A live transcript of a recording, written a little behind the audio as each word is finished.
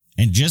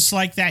And just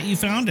like that, you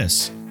found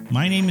us.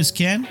 My name is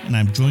Ken, and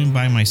I'm joined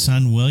by my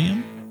son,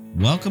 William.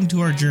 Welcome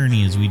to our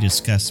journey as we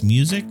discuss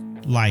music,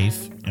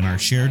 life, and our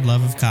shared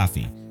love of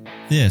coffee.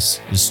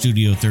 This is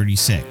Studio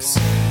 36.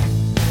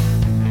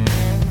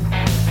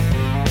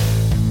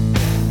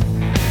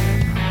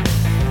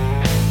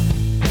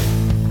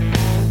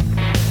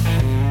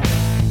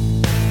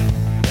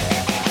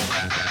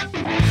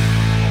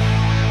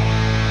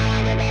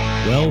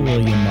 Well,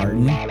 William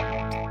Martin.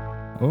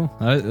 Oh,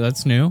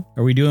 that's new.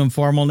 Are we doing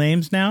formal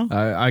names now?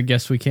 I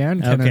guess we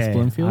can. Kenneth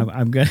Bloomfield.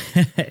 I'm good.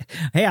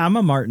 Hey, I'm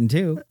a Martin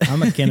too.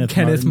 I'm a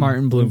Kenneth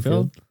Martin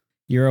Bloomfield.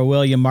 You're a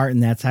William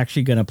Martin. That's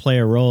actually going to play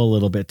a role a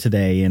little bit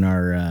today in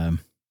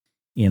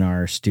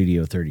our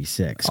Studio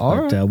 36.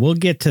 But we'll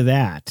get to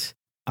that.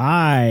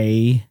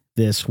 I,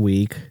 this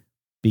week,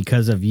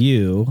 because of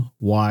you,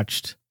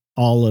 watched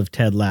all of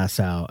Ted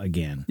Lasso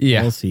again.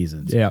 Yeah. All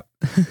seasons. Yeah.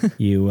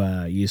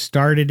 You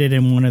started it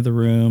in one of the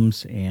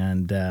rooms,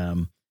 and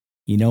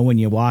when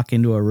you walk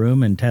into a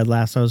room and Ted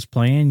Lasso's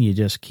playing, you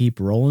just keep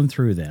rolling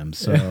through them.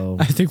 So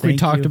I think we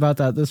talked about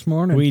that this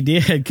morning. We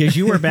did, because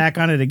you were back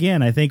on it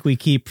again. I think we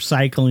keep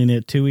cycling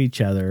it to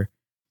each other.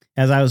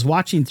 As I was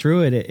watching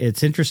through it,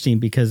 it's interesting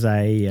because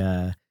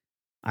I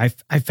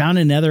found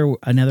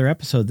another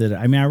episode that,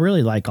 I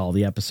really like all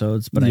the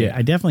episodes, but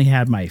I definitely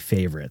had my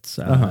favorites.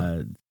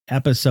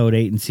 Episode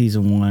 8 in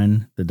season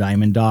 1, the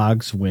Diamond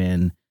Dogs,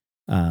 when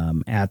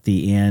at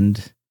the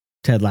end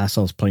Ted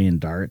Lasso's playing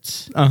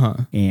darts,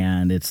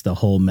 and it's the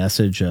whole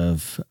message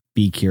of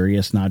be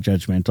curious, not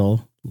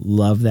judgmental.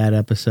 Love that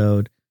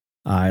episode.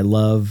 I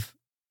love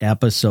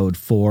episode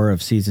 4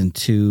 of season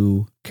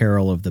 2,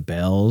 Carol of the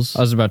Bells.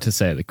 I was about to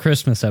say the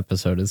Christmas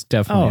episode is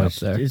definitely up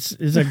there. It's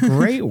a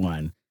great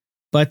one.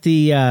 But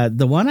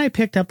the one I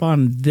picked up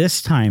on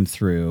this time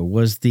through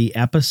was the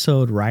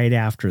episode right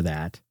after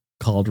that,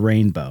 called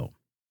Rainbow.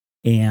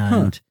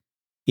 And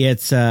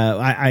it's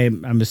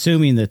I'm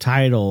assuming the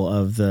title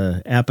of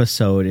the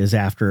episode is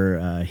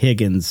after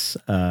Higgins'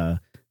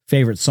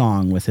 favorite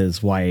song with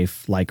his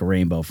wife, Like a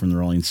Rainbow, from the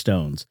Rolling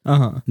Stones.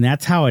 And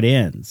that's how it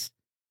ends.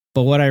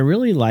 But what I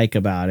really like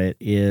about it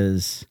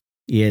is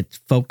it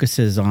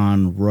focuses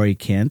on Roy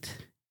Kent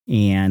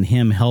and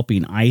him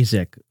helping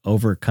Isaac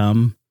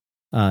overcome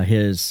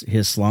his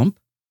slump.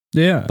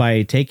 Yeah.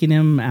 By taking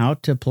him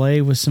out to play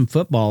with some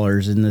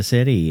footballers in the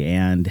city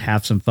and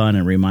have some fun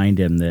and remind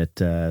him that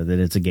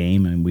it's a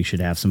game and we should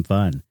have some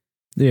fun.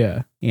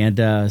 Yeah.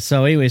 And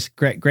so anyways,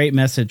 great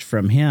message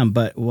from him.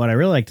 But what I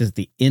really liked is at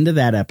the end of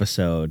that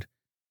episode,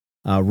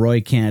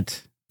 Roy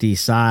Kent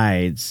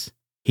decides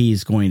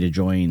he's going to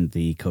join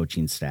the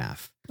coaching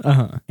staff.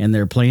 And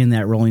they're playing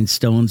that Rolling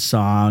Stones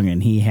song,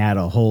 and he had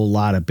a whole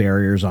lot of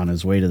barriers on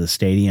his way to the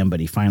stadium, but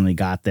he finally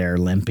got there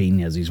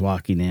limping as he's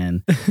walking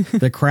in.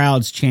 The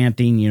crowd's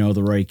chanting,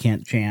 the Roy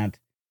Kent chant.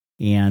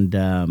 And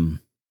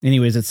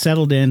anyways, it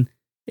settled in.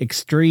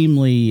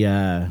 Extremely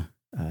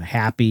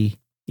happy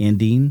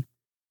ending.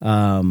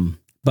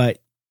 But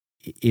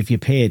if you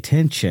pay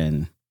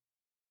attention,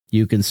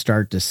 you can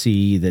start to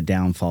see the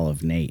downfall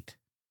of Nate.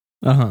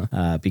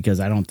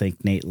 Because I don't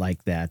think Nate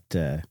liked that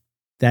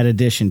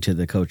addition to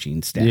the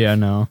coaching staff. Yeah,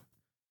 no.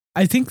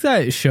 I think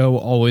that show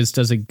always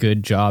does a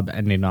good job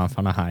ending off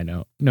on a high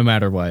note, no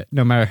matter what.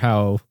 No matter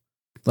how,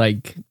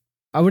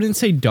 I wouldn't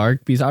say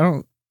dark,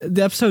 because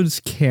the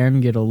episodes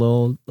can get a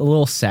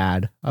little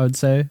sad, I would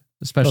say,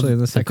 especially in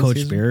the second Coach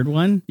season. Beard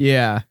one?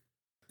 Yeah.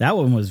 That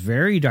one was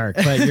very dark,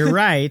 but you're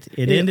right.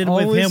 It ended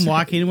with him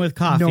walking in with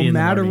coffee. No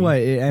matter what,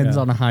 it ends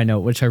on a high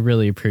note, which I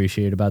really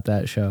appreciate about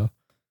that show.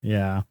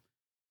 Yeah.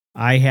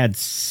 I had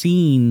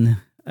seen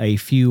a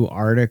few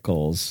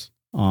articles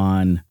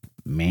on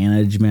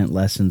management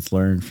lessons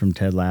learned from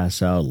Ted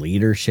Lasso,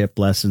 leadership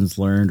lessons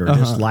learned, or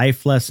just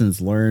life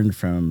lessons learned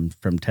from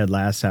Ted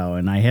Lasso.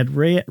 And I had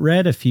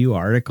read a few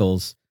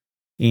articles.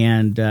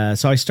 And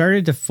so I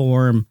started to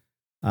form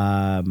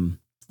a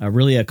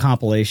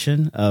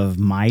compilation of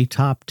my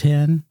top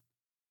 10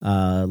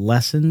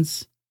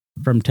 lessons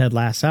from Ted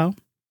Lasso.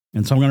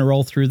 And so I'm going to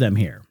roll through them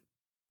here.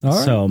 All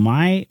right. So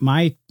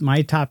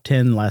my top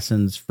 10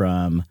 lessons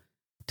from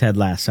Ted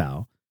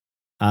Lasso.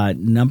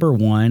 Number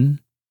 1,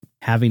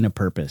 having a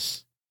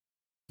purpose.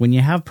 When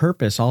you have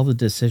purpose, all the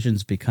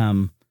decisions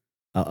become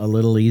a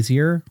little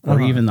easier, or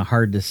even the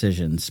hard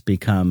decisions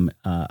become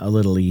a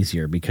little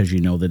easier because you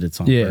know that it's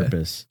on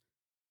purpose.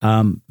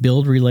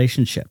 Build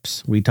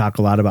relationships. We talk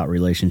a lot about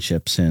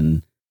relationships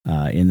in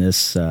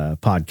this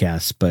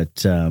podcast,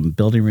 but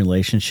building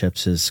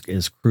relationships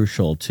is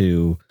crucial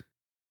to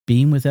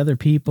being with other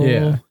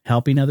people,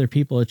 helping other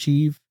people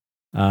achieve.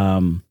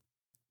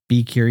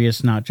 Be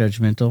curious, not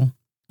judgmental.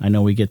 I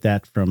know we get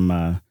that from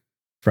the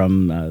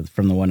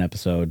one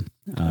episode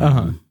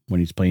when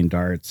he's playing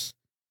darts.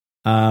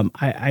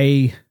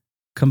 I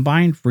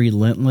combined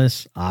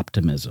relentless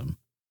optimism.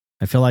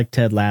 I feel like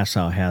Ted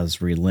Lasso has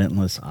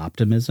relentless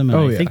optimism,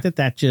 and I think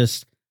that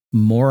just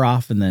more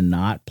often than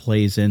not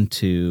plays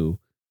into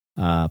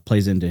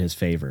his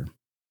favor.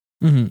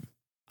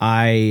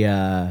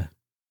 I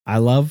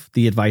love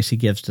the advice he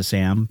gives to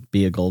Sam: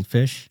 be a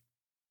goldfish.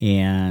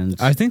 And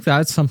I think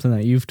that's something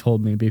that you've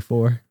told me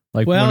before.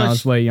 Like when I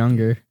was way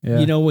younger. Yeah.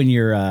 You know, when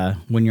you're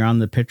on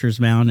the pitcher's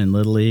mound in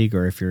Little League,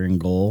 or if you're in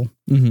goal,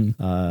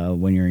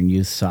 when you're in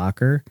youth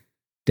soccer,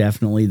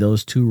 definitely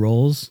those two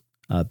roles.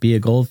 Be a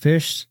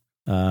goldfish,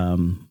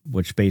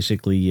 which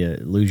basically you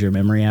lose your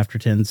memory after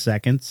 10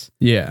 seconds.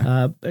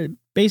 Yeah.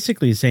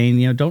 Basically saying,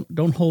 you know,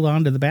 don't hold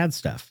on to the bad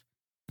stuff.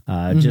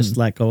 Just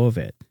let go of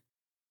it.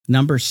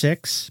 Number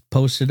 6,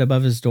 posted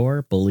above his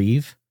door,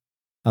 believe.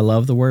 I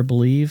love the word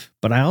believe,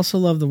 but I also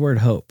love the word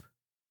hope,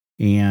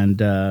 and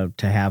to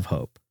have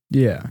hope.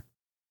 Yeah.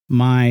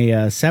 My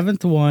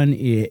 7th one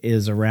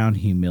is around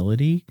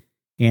humility,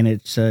 and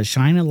it's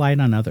shine a light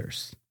on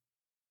others.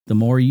 The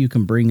more you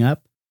can bring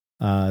up,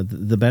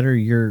 the better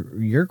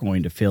you're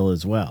going to feel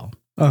as well.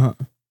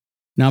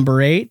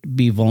 Number 8,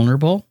 be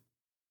vulnerable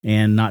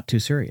and not too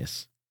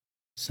serious.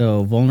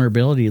 So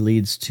vulnerability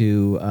leads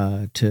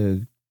to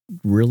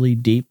really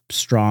deep,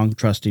 strong,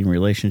 trusting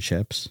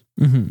relationships.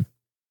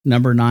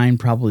 Number 9,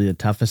 probably the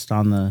toughest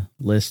on the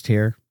list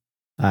here.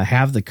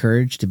 Have the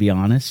courage to be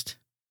honest.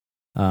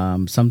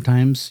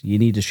 Sometimes you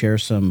need to share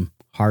some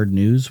hard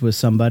news with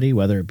somebody,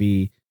 whether it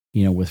be,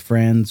 you know, with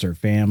friends or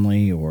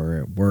family or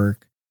at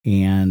work.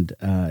 And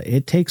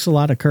it takes a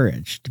lot of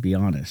courage, to be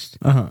honest.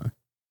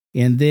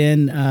 And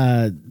then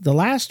the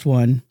last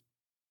one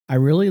I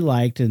really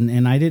liked,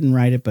 and I didn't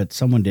write it, but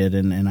someone did,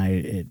 and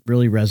it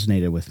really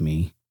resonated with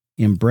me.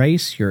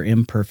 Embrace your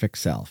imperfect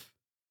self.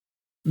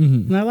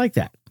 And I like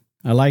that.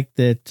 I like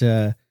that,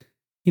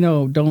 you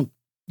know,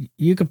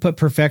 you can put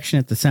perfection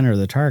at the center of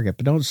the target,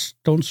 but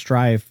don't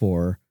strive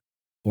for,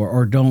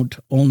 or don't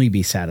only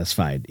be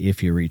satisfied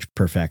if you reach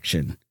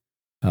perfection.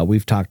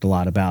 We've talked a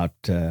lot about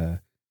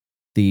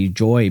the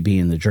joy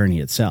being the journey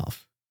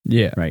itself.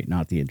 Yeah. Right.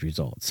 Not the end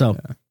result. So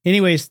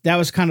anyways, that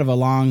was kind of a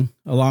long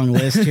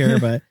list here,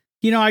 but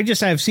you know,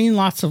 I've seen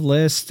lots of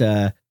lists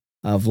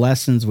of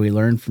lessons we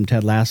learned from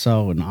Ted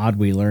Lasso, and odd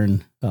we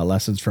learn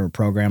lessons from a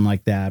program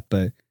like that.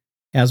 But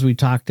as we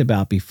talked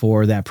about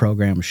before, that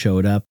program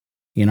showed up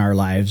in our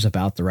lives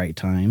about the right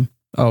time.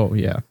 Oh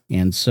yeah.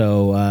 And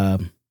so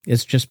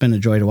it's just been a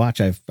joy to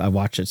watch. I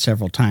watched it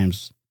several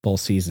times, both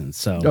seasons.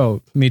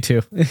 So me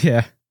too.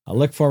 Yeah. I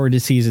look forward to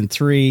season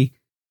 3.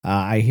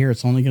 I hear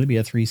it's only going to be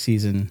a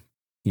 3-season,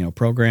 you know,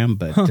 program,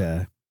 but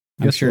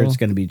I'm sure it's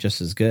going to be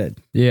just as good.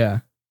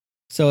 Yeah.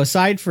 So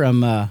aside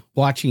from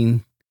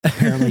watching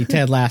apparently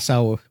Ted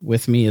Lasso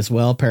with me as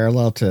well,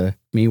 parallel to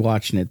me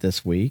watching it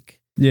this week.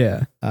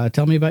 Yeah.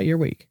 Tell me about your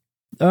week.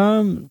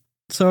 So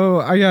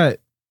I got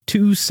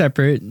 2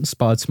 separate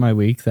spots my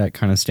week that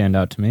kind of stand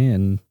out to me,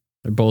 and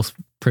they're both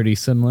pretty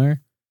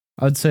similar.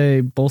 I'd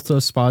say both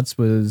those spots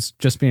was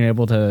just being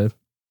able to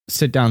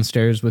sit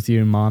downstairs with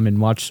you and Mom and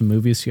watch some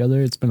movies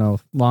together. It's been a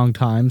long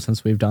time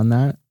since we've done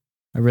that.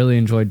 I really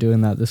enjoyed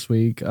doing that this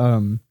week.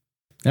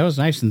 That was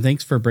nice, and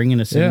thanks for bringing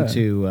us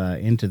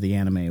into the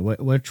anime. What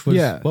was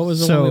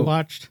the one we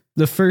watched?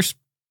 The first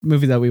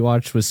movie that we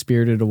watched was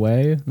Spirited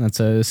Away.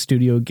 That's a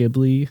Studio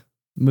Ghibli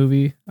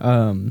movie.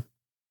 You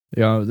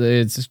know,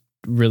 it's a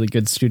really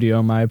good studio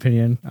in my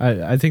opinion.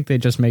 I think they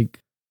just make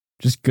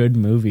just good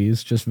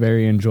movies, just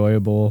very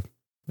enjoyable,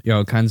 you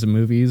know, kinds of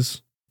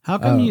movies. How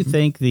come you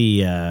think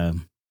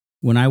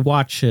when I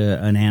watch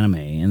an anime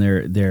and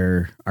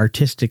they're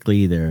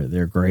artistically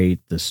they're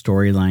great, the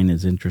storyline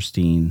is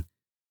interesting,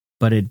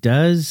 but it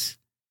does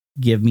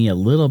give me a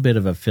little bit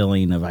of a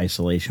feeling of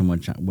isolation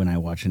when I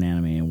watch an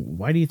anime? And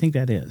why do you think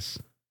that is?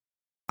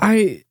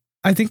 I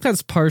think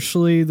that's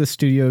partially the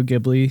Studio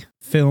Ghibli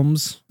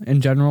films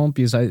in general,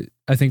 because I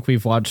think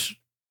we've watched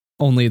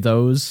only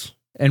those,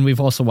 and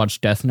we've also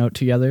watched Death Note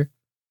together,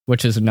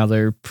 which is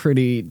another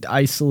pretty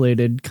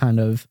isolated kind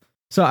of.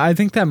 So I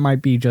think that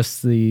might be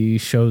just the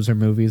shows or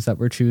movies that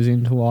we're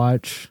choosing to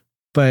watch.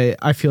 But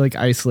I feel like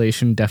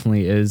isolation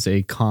definitely is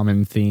a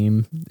common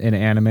theme in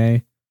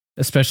anime.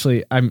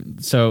 Especially,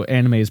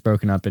 anime is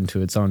broken up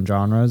into its own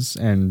genres,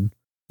 and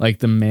like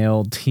the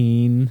male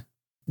teen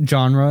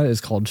genre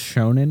is called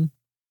shonen.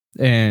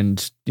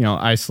 And, you know,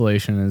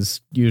 isolation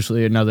is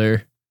usually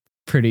another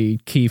pretty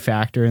key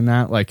factor in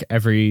that. Like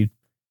every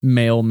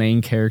male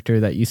main character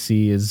that you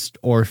see is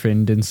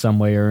orphaned in some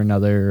way or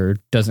another, or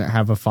doesn't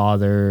have a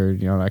father, or,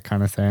 you know, that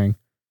kind of thing.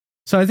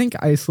 So I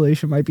think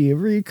isolation might be a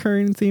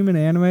recurring theme in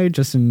anime,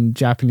 just in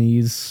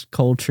Japanese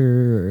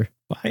culture.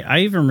 I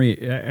even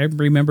I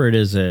remember it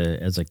as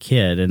a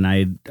kid, and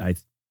I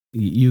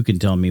you can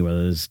tell me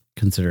whether it's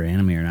considered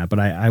anime or not, but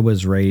I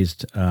was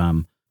raised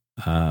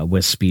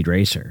with Speed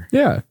Racer.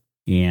 Yeah.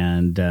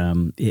 And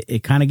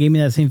it kind of gave me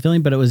that same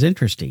feeling, but it was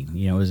interesting.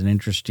 You know, it was an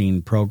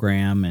interesting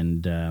program,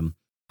 and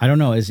I don't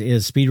know,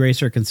 is Speed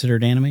Racer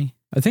considered anime?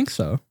 I think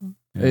so.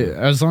 Yeah.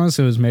 As long as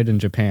it was made in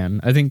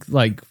Japan. I think,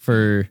 like,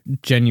 for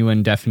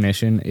genuine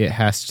definition, it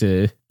has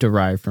to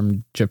derive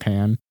from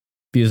Japan,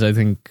 because I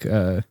think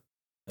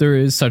there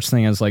is such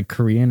thing as like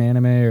Korean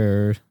anime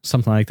or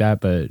something like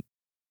that, but,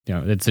 you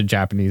know, it's a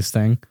Japanese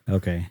thing.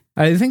 Okay.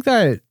 I think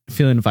that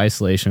feeling of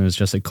isolation is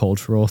just a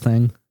cultural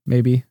thing,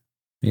 maybe.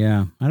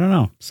 Yeah, I don't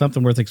know.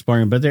 Something worth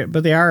exploring, but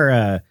they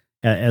are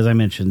as I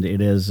mentioned,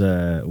 it is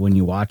when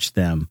you watch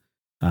them,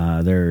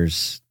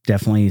 there's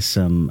definitely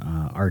some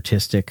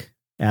artistic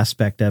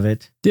aspect of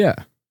it. Yeah.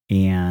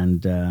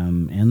 And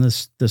the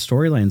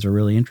storylines are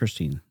really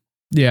interesting.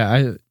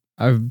 Yeah,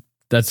 I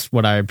that's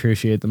what I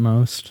appreciate the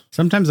most.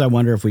 Sometimes I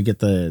wonder if we get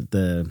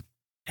the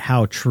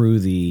how true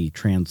the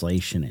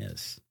translation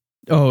is.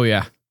 Oh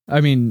yeah.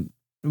 I mean,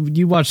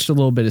 you watched a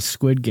little bit of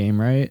Squid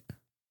Game, right?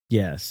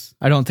 Yes.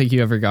 I don't think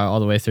you ever got all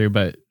the way through,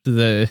 but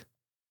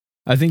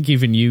I think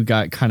even you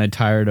got kind of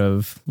tired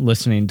of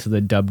listening to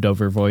the dubbed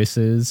over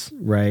voices.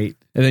 Right.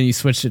 And then you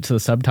switched it to the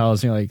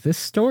subtitles and you're like, this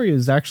story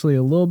is actually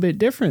a little bit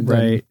different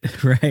than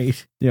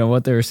right.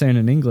 What they were saying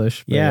in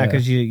English. But yeah,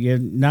 because you're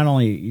not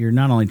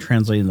only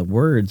translating the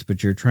words,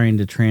 but you're trying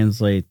to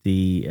translate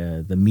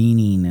the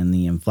meaning and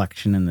the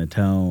inflection and the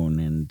tone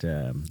and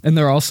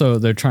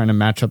they're trying to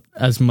match up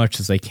as much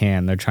as they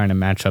can. They're trying to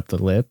match up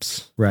the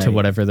lips to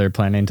whatever they're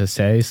planning to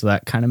say. So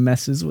that kind of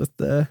messes with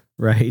the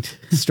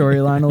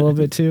storyline a little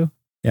bit too.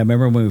 Yeah, I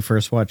remember when we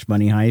first watched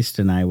Money Heist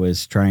and I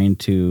was trying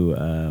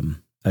to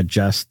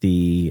adjust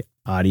the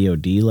audio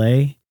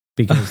delay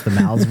because the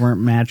mouths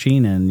weren't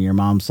matching, and your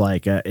mom's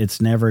like, it's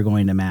never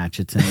going to match.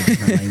 It's in a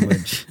different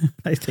language.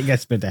 I think I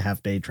spent a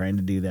half day trying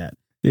to do that.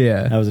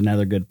 Yeah. That was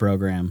another good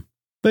program.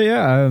 But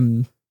yeah,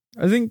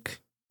 I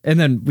think, and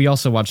then we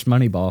also watched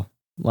Moneyball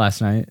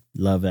last night.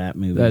 Love that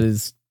movie. That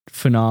is a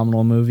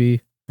phenomenal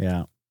movie.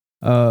 Yeah.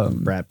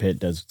 Brad Pitt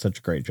does such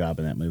a great job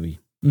in that movie.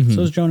 Mm-hmm.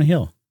 So is Jonah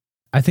Hill.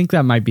 I think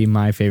that might be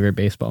my favorite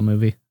baseball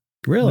movie.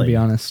 Really? To be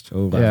honest.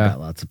 Oh, I've got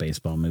lots of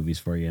baseball movies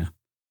for you.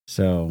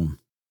 So,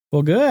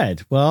 well,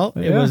 good. Well,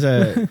 it was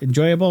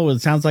enjoyable.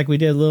 It sounds like we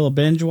did a little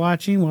binge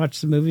watching, watched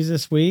some movies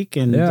this week.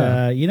 And,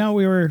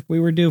 we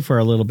were due for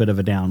a little bit of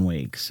a down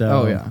week.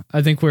 So,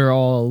 I think we're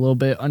all a little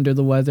bit under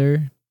the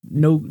weather.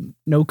 No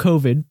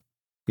COVID.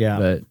 Yeah.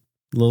 But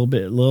a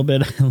little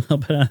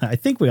bit. I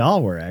think we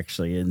all were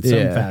actually in some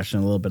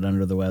fashion, a little bit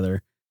under the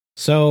weather.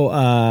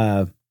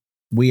 So,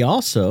 we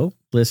also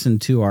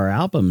listened to our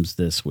albums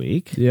this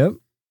week. Yep.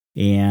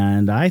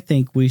 And I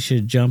think we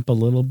should jump a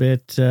little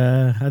bit.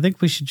 I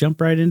think we should jump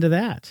right into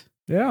that.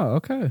 Yeah.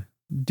 Okay.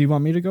 Do you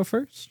want me to go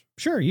first?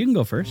 Sure. You can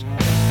go first.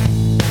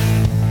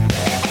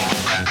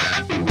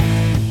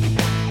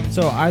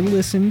 So I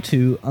listened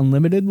to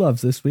Unlimited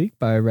Love this week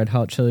by Red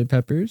Hot Chili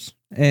Peppers.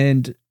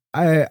 And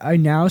I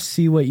now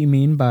see what you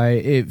mean by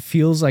it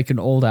feels like an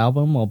old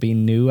album while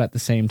being new at the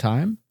same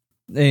time.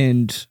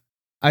 And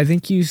I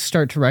think you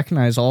start to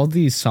recognize all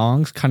these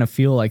songs kind of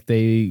feel like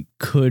they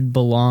could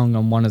belong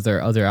on one of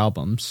their other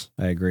albums.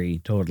 I agree.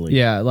 Totally.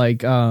 Yeah.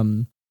 Like,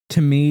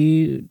 to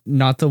me,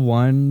 Not the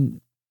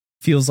One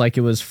feels like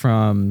it was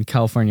from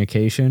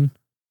Californication.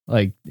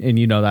 Like, and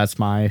that's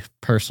my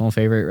personal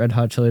favorite Red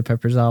Hot Chili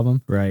Peppers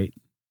album. Right.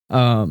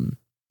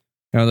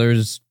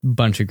 There's a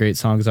bunch of great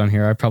songs on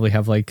here. I probably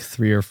have like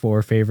 3 or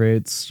 4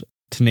 favorites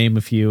to name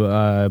a few.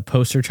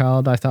 Poster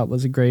Child, I thought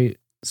was a great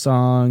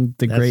song.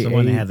 That's the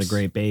one that had the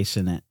great bass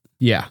in it.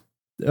 Yeah.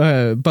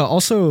 But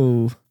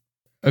also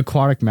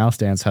Aquatic Mouth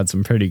Dance had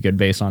some pretty good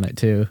bass on it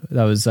too.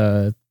 That was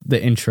the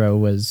intro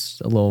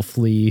was a little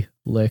Flea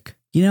lick.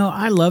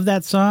 I love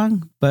that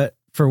song, but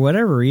for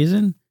whatever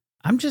reason,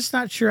 I'm just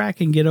not sure I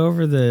can get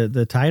over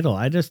the title.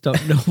 I just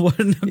don't know what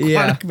an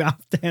Aquatic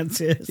Mouth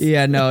Dance is.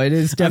 Yeah, no, it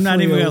is definitely I'm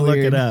not even going to look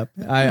it up.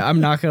 I'm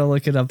not going to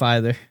look it up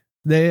either.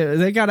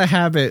 They got a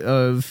habit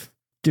of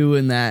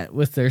doing that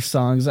with their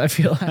songs, I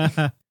feel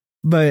like.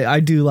 But I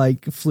do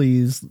like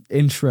Flea's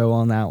intro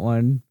on that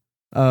one.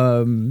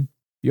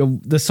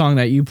 The song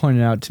that you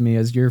pointed out to me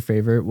as your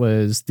favorite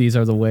was "These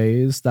Are the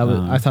Ways." That was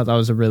I thought that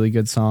was a really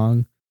good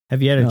song.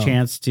 Have you had a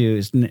chance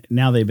to?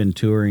 Now they've been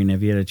touring.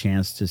 Have you had a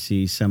chance to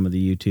see some of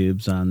the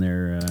YouTubes on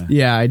their?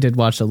 Yeah, I did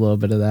watch a little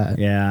bit of that.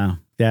 Yeah,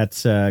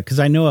 that's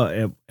because I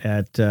know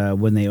at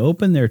when they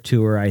opened their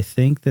tour, I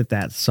think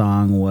that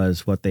song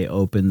was what they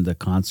opened the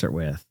concert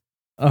with.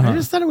 I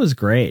just thought it was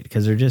great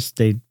because they're just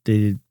they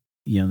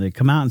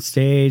come out on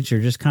stage,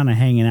 they're just kind of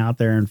hanging out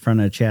there in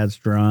front of Chad's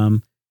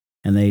drum,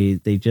 and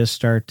they just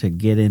start to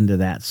get into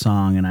that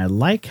song. And I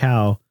like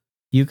how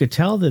you could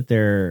tell that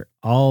they're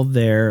all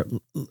there,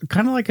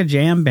 kind of like a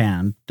jam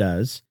band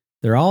does.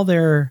 They're all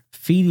there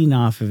feeding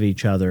off of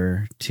each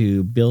other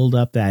to build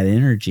up that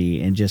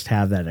energy and just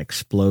have that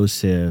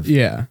explosive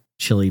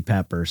chili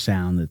pepper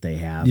sound that they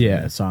have in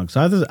that song.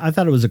 So I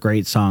thought it was a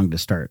great song to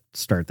start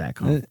that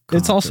concert.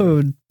 It's also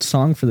a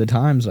song for the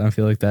times. I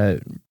feel like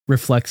that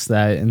reflects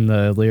that in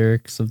the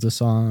lyrics of the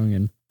song.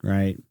 And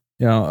right.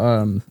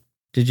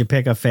 Did you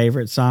pick a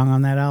favorite song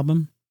on that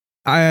album?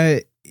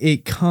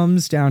 It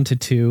comes down to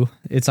 2.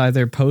 It's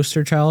either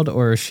Poster Child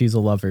or She's a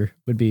Lover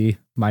would be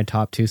my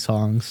top 2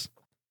 songs.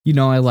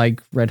 I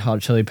like Red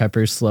Hot Chili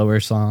Peppers slower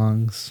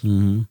songs.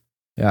 Mm-hmm.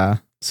 Yeah.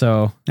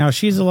 So now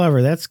She's a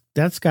Lover. That's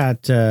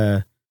got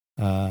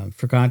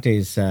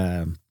Fragante's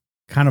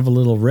kind of a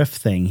little riff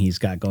thing he's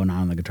got going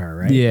on the guitar,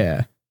 right?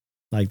 Yeah.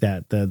 Like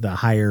that, the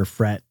higher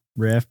fret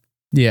riff.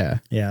 Yeah.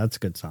 Yeah, that's a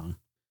good song.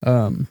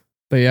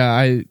 But yeah,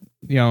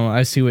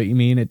 I see what you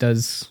mean. It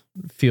does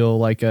feel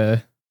like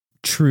a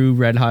true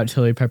Red Hot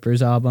Chili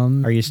Peppers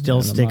album. Are you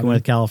still sticking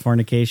with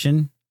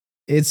Californication?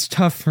 It's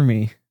tough for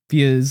me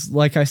because,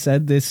 like I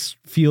said, this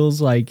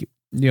feels like,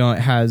 it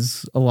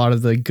has a lot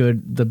of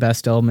the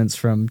best elements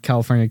from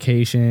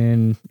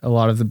Californication, a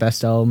lot of the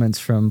best elements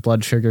from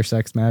Blood Sugar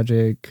Sex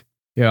Magic.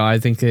 I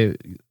think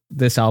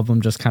this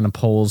album just kind of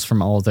pulls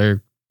from all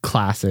their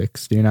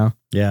classics,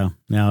 Yeah,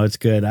 no, it's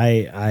good.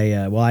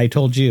 I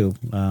told you,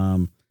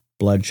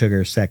 Blood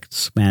Sugar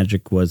Sex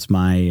Magic was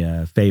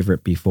my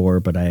favorite before,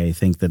 but I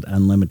think that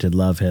Unlimited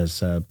Love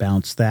has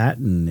bounced that,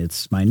 and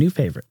it's my new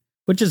favorite.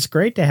 Which is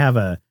great to have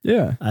a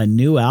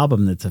new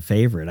album that's a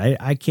favorite.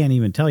 I can't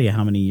even tell you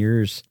how many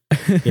years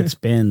it's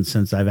been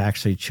since I've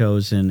actually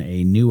chosen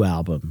a new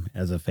album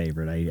as a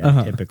favorite.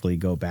 I typically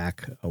go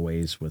back a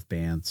ways with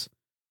bands.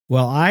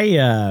 Well,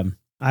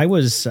 I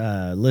was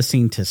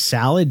listening to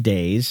Salad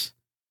Days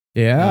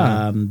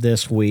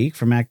this week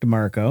from Mac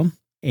DeMarco,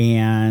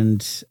 and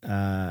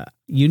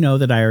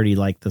that I already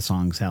liked the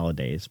song Salad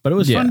Days, but it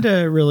was fun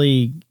to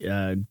really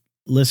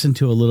listen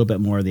to a little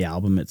bit more of the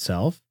album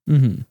itself.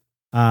 Mm-hmm.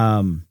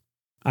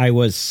 I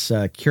was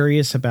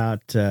curious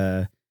about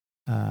the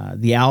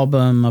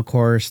album, of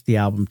course, the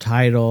album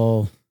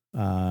title. You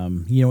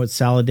know what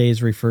Salad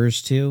Days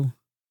refers to?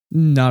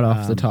 Not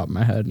off the top of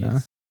my head, no.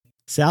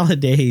 Salad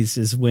Days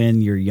is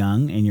when you're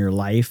young and your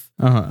life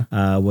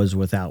was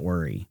without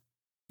worry.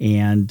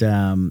 And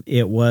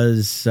it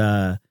was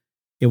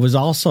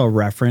also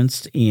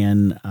referenced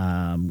in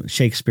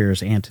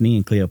Shakespeare's Antony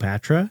and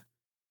Cleopatra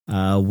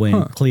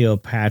when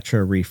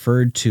Cleopatra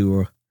referred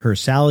to her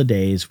salad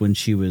days when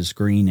she was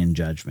green in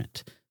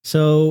judgment.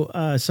 So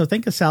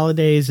think of salad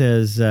days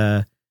as,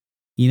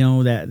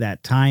 that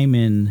time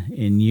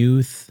in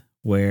youth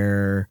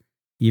where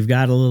you've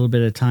got a little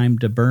bit of time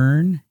to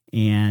burn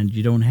and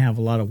you don't have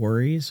a lot of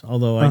worries.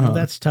 Although I know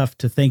that's tough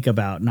to think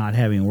about, not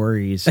having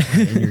worries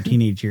in your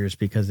teenage years,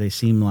 because they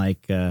seem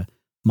like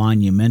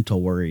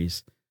monumental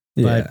worries.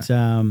 Yeah.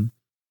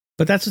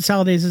 But that's what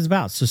Salad Days is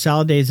about. So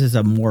Salad Days is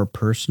a more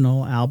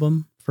personal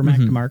album for Mac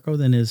DeMarco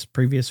than his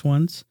previous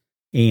ones.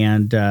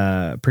 And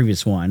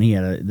previous one,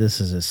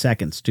 this is his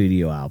second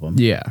studio album.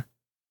 Yeah.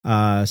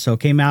 So it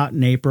came out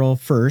in April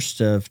 1st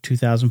of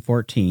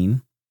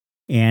 2014,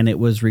 and it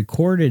was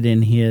recorded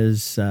in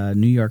his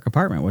New York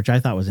apartment, which I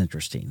thought was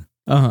interesting.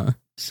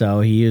 So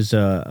he used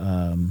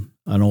an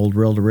old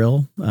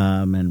reel-to-reel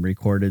and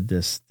recorded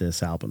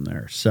this album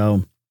there.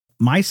 So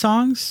my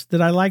songs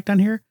that I liked on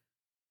here,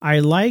 I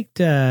liked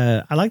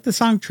the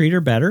song "Treat Her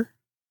Better."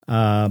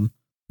 I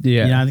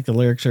think the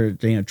lyrics are,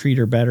 treat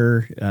her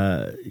better,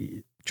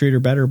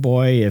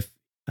 boy. If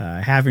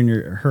having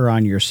her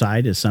on your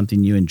side is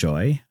something you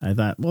enjoy. I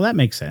thought, well, that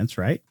makes sense,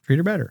 right? Treat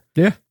her better.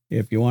 Yeah.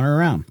 If you want her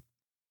around.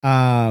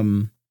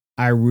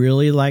 I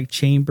really like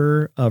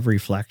Chamber of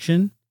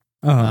Reflection.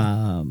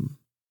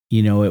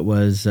 It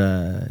was,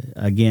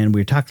 again,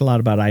 we talked a lot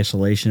about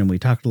isolation, and we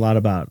talked a lot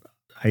about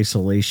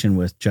isolation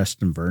with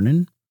Justin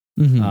Vernon,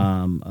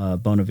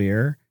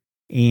 Bonavere.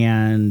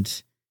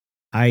 And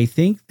I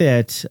think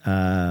that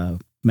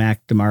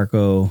Mac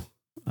DeMarco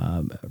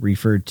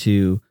referred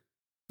to,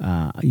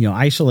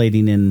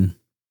 isolating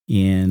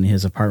in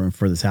his apartment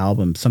for this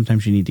album.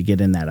 Sometimes you need to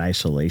get in that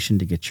isolation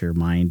to get your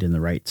mind in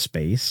the right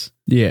space.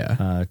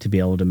 Yeah. To be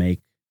able to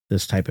make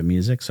this type of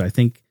music. So I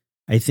think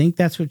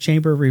that's what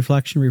Chamber of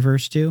Reflection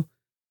refers to.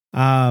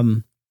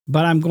 But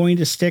I'm going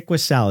to stick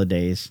with Salad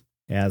Days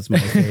as my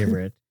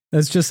favorite.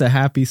 That's just a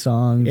happy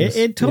song.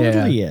 It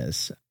totally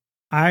is.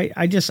 I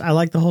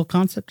like the whole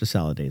concept of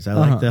Salad Days. I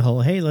like the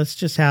whole, hey,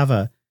 let's have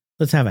a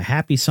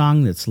happy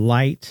song that's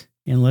light,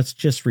 and let's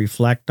just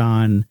reflect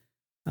on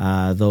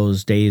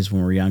those days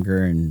when we're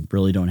younger and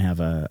really don't have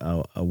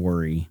a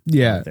worry.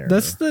 Yeah,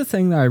 that's the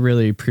thing that I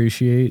really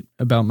appreciate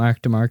about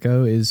Mac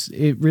DeMarco is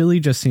it really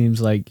just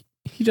seems like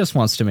he just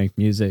wants to make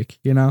music,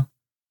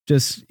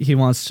 Just he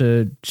wants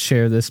to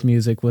share this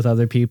music with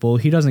other people.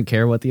 He doesn't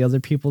care what the other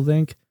people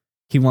think.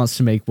 He wants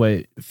to make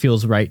what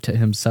feels right to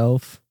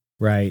himself.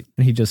 Right.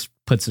 And he just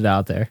puts it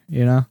out there,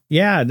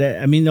 Yeah.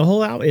 The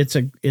whole album,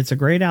 it's a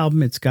great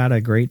album. It's got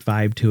a great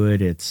vibe to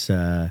it.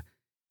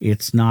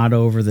 It's not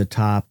over the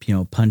top,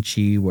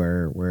 punchy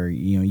where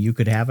you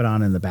could have it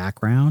on in the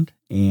background,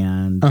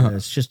 and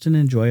it's just an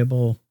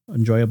enjoyable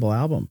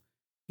album.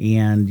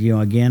 And,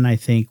 again, I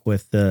think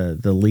with the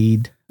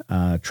lead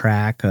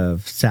track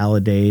of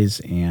Salad Days,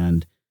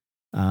 and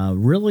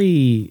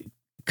really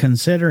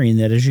considering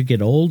that as you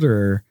get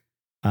older,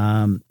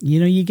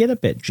 you get a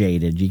bit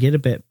jaded, you get a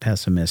bit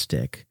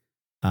pessimistic.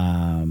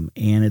 And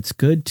it's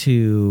good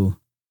to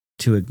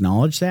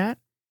acknowledge that.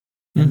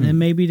 And then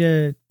maybe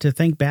to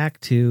think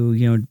back to,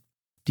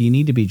 do you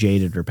need to be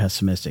jaded or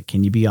pessimistic?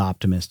 Can you be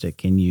optimistic?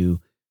 Can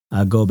you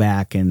go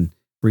back and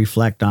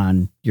reflect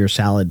on your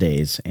salad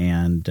days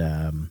and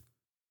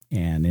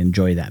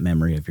enjoy that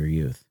memory of your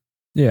youth?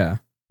 Yeah.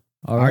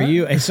 All right. Are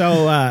you?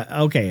 So,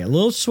 okay, a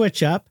little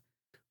switch up.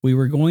 We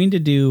were going to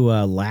do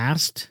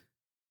last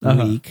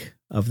week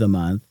of the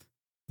month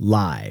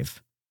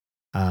live.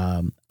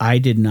 I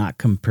did not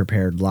come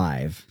prepared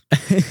live.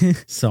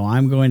 So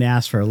I'm going to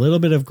ask for a little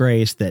bit of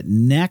grace that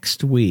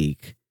next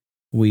week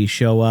we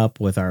show up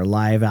with our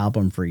live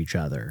album for each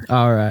other.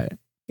 All right.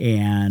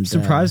 And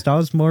Surprised I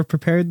was more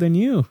prepared than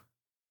you.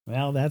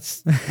 Well, I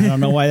don't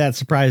know why that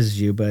surprises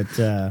you,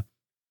 but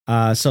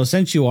so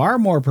since you are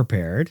more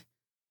prepared,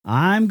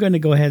 I'm going to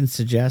go ahead and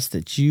suggest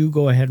that you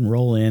go ahead and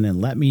roll in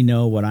and let me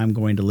know what I'm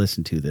going to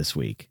listen to this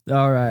week.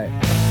 All right.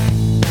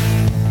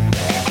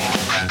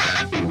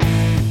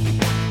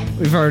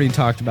 We've already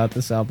talked about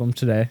this album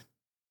today.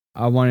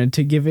 I wanted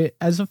to give it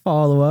as a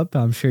follow-up.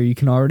 I'm sure you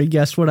can already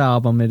guess what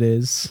album it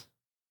is.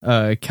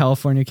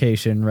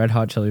 Californication, Red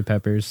Hot Chili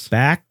Peppers.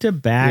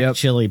 Back-to-back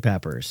Chili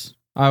Peppers.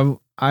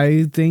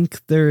 I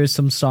think there is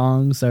some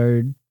songs that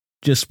are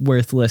just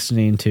worth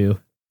listening to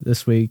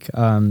this week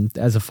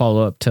as a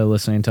follow-up to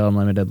listening to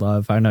Unlimited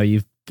Love. I know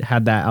you've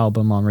had that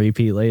album on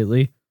repeat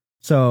lately.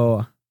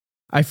 So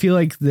I feel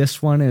like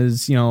this one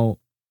is,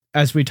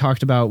 as we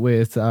talked about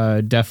with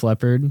Def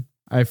Leppard,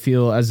 I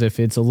feel as if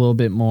it's a little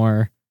bit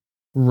more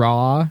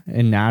raw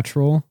and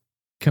natural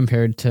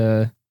compared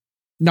to,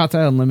 not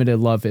that Unlimited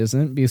Love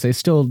isn't, because they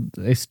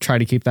try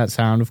to keep that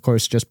sound, of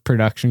course, just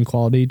production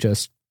quality,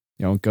 just,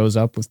 goes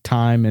up with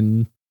time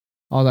and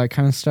all that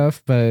kind of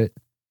stuff. But,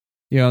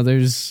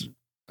 there's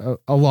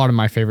a lot of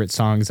my favorite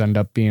songs end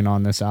up being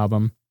on this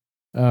album.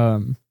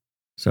 So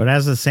it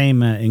has the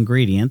same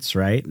ingredients,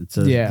 right? It's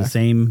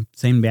the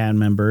same band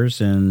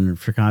members and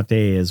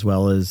Fricante as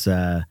well as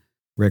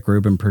Rick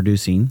Rubin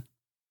producing.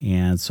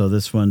 And so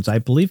this one's, I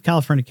believe,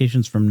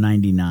 Californication's from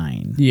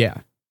 99. Yeah.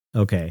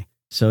 Okay.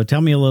 So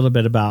tell me a little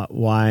bit about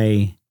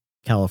why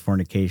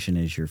Californication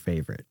is your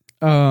favorite.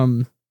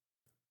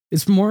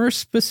 It's more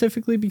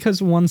specifically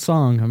because of one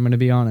song, I'm going to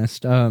be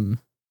honest. I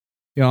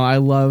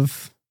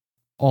love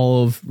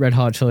all of Red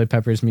Hot Chili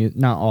Peppers music,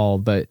 not all,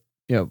 but,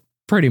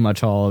 pretty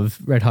much all of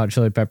Red Hot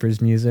Chili Peppers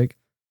music.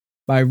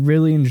 But I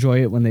really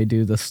enjoy it when they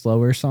do the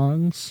slower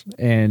songs.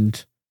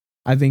 And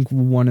I think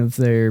one of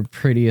their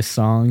prettiest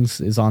songs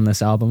is on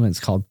this album. It's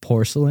called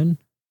Porcelain.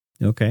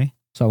 Okay.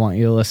 So I want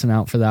you to listen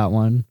out for that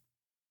one.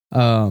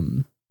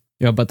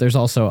 But there's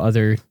also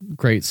other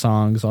great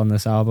songs on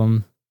this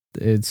album.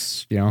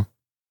 It's,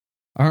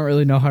 I don't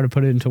really know how to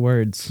put it into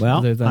words. Well,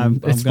 I'm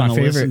going to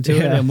listen to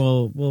it and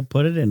we'll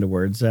put it into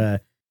words.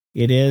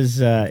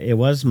 It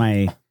was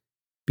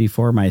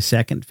before my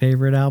second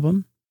favorite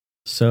album.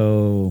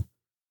 So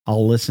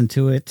I'll listen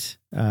to it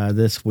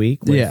this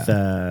week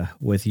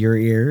with your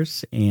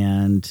ears,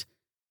 and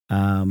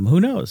who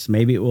knows?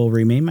 Maybe it will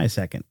remain my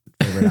second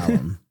favorite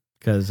album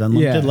because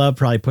Unlimited Love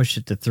probably pushed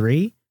it to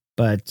 3.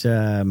 But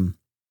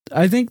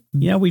I think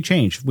we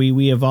change,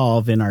 we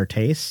evolve in our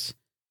tastes,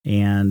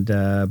 and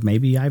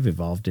maybe I've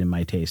evolved in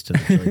my taste to the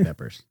Chili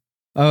Peppers.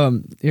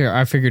 Here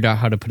I figured out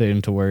how to put it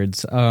into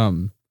words.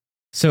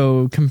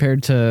 So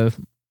compared to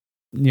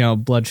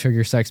Blood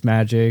Sugar Sex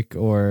Magic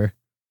or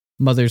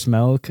Mother's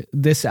Milk,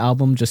 this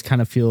album just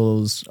kind of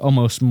feels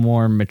almost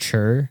more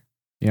mature.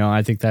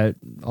 I think that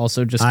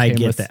also just I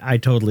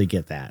totally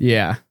get that.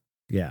 Yeah.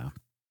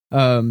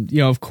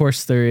 Of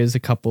course there is a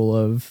couple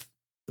of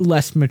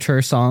less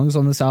mature songs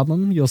on this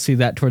album. You'll see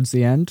that towards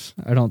the end.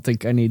 I don't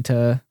think I need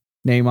to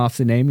name off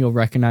the name. You'll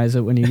recognize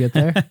it when you get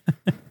there.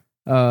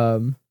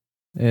 And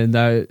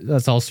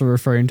that's also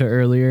referring to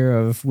earlier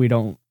of we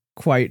don't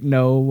quite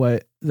know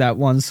what that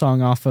one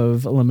song off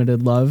of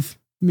Limited Love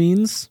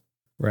means.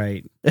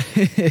 Right.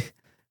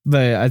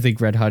 But I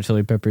think Red Hot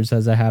Chili Peppers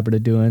has a habit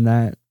of doing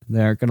that.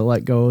 They aren't going to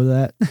let go of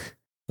that.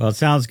 Well, it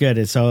sounds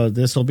good. So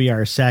this will be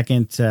our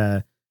second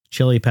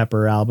Chili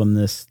Pepper album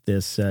this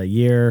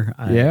year.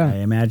 I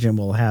imagine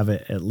we'll have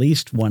at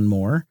least one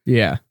more.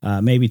 Yeah.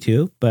 Maybe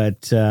 2.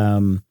 But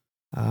no,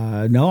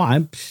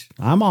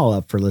 I'm all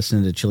up for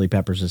listening to Chili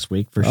Peppers this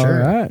week for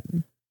sure. All right.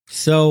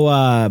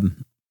 So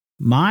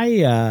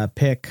my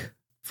pick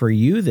for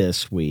you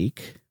this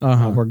week,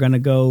 we're gonna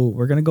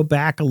go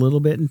back a little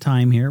bit in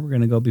time here. We're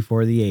gonna go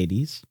before the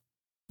 80s.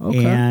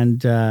 Okay.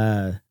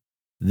 And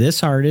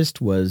this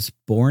artist was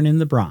born in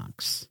the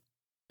Bronx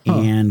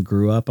and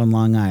grew up on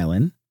Long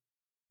Island.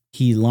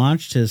 He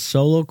launched his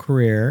solo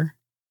career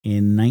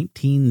in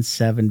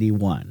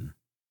 1971.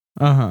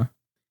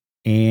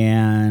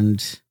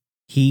 And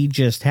he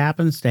just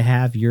happens to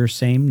have your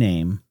same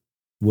name,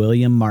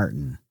 William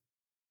Martin.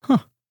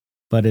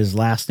 But his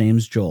last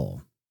name's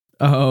Joel.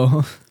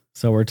 Oh.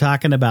 So we're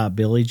talking about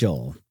Billy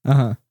Joel.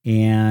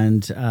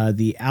 And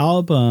the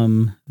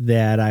album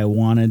that I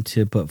wanted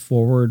to put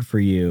forward for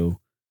you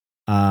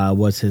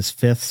was his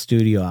 5th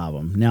studio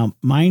album. Now,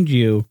 mind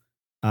you,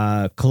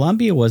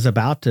 Columbia was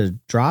about to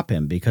drop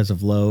him because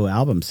of low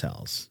album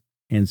sales.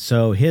 And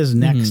so his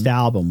next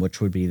album, which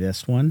would be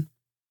this one,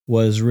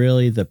 was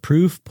really the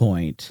proof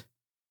point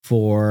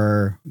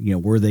for,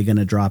 were they going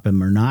to drop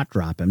him or not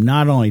drop him?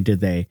 Not only did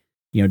they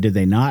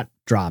not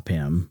drop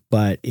him,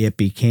 but it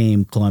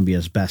became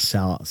Columbia's best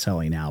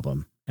selling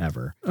album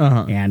ever.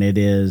 And it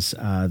is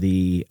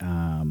the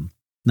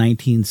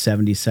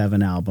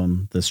 1977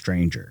 album, The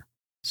Stranger.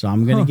 So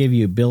I'm going to give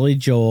you Billy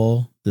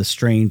Joel, The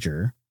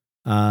Stranger.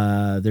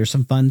 There's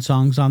some fun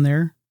songs on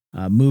there.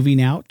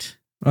 Moving Out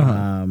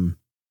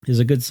is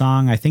a good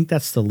song. I think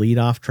that's the lead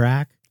off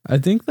track. I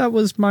think that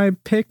was my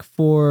pick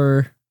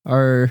for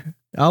our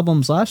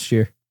albums last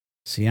year.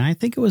 See, I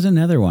think it was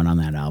another one on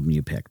that album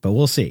you picked, but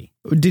we'll see.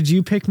 Did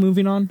you pick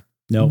Moving On?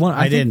 No,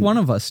 I think didn't. one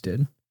of us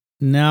did.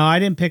 No, I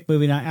didn't pick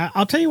Moving Out.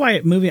 I'll tell you why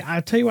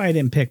I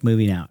didn't pick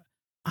Moving Out.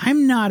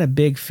 I'm not a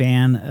big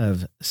fan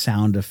of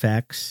sound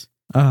effects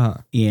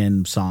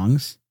in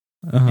songs.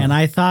 And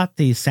I thought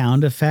the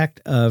sound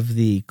effect of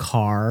the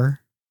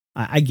car,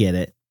 I get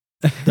it.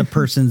 The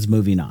person's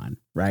moving on,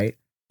 right?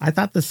 I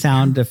thought the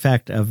sound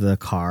effect of the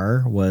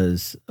car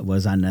was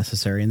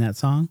unnecessary in that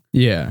song.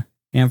 Yeah.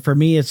 And for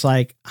me, it's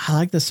like, I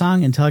like the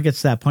song until it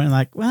gets to that point. I'm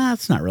like, well,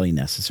 that's not really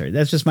necessary.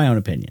 That's just my own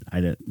opinion.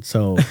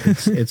 So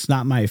it's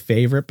not my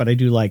favorite, but I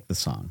do like the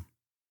song.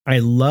 I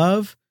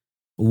love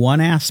one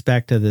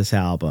aspect of this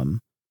album.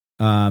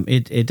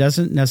 It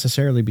doesn't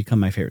necessarily become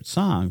my favorite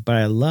song, but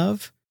I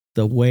love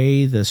the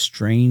way the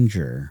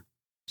Stranger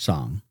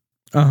song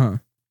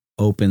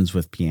opens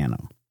with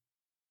piano.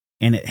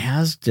 And it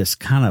has this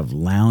kind of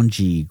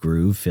loungy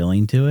groove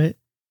feeling to it.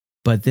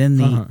 But then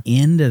the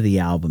end of the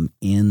album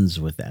ends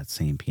with that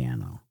same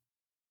piano.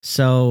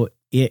 So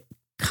it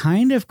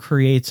kind of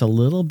creates a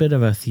little bit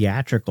of a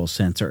theatrical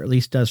sense, or at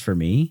least does for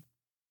me,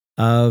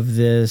 of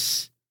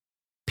this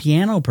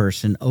piano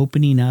person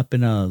opening up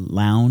in a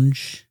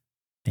lounge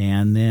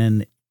and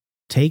then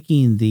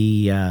taking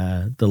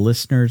the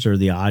listeners or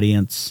the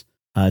audience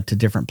to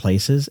different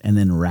places and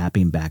then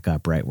wrapping back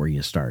up right where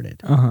you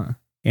started.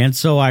 And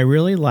so I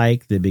really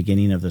like the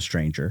beginning of The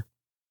Stranger.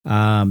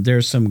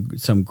 There's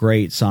some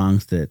great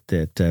songs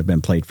that have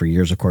been played for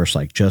years, of course,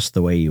 like Just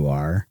the Way You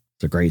Are.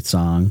 It's a great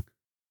song.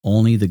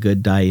 Only the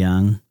Good Die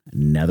Young,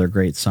 another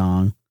great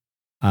song.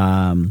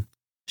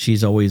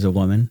 She's Always a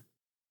Woman,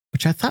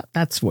 which I thought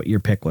that's what your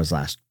pick was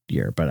last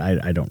year, but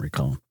I don't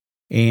recall.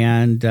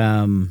 And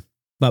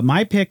but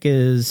my pick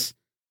is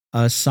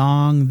a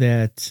song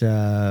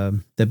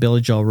that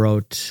Billy Joel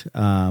wrote,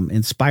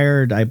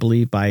 inspired, I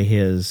believe, by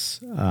his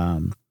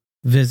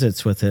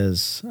visits with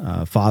his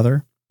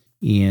father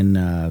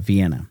in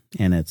Vienna,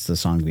 and it's the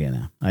song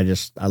Vienna.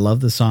 I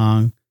love the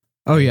song.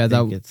 Oh yeah,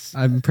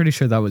 I'm pretty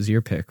sure that was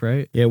your pick,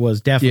 right? It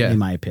was definitely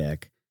my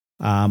pick.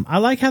 I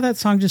like how that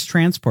song just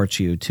transports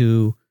you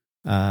to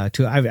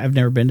I've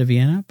never been to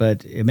Vienna,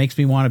 but it makes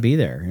me want to be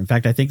there. In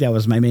fact, I think that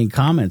was my main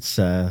comments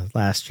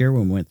last year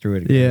when we went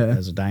through it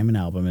as a Diamond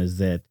album, is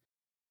that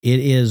it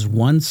is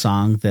one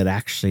song that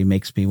actually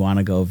makes me want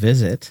to go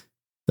visit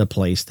the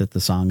place that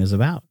the song is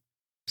about.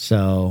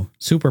 So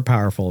super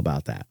powerful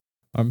about that.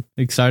 I'm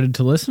excited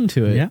to listen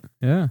to it.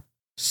 Yeah.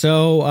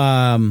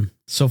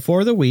 So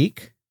for the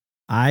week,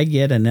 I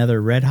get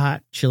another Red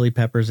Hot Chili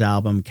Peppers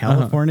album,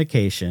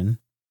 Californication,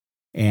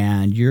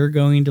 and you're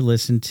going to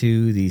listen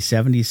to the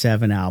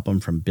 77 album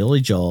from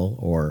Billy Joel,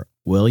 or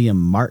William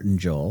Martin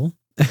Joel,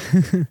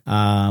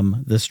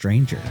 The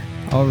Stranger.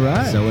 All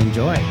right. So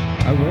enjoy.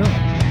 I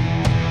will.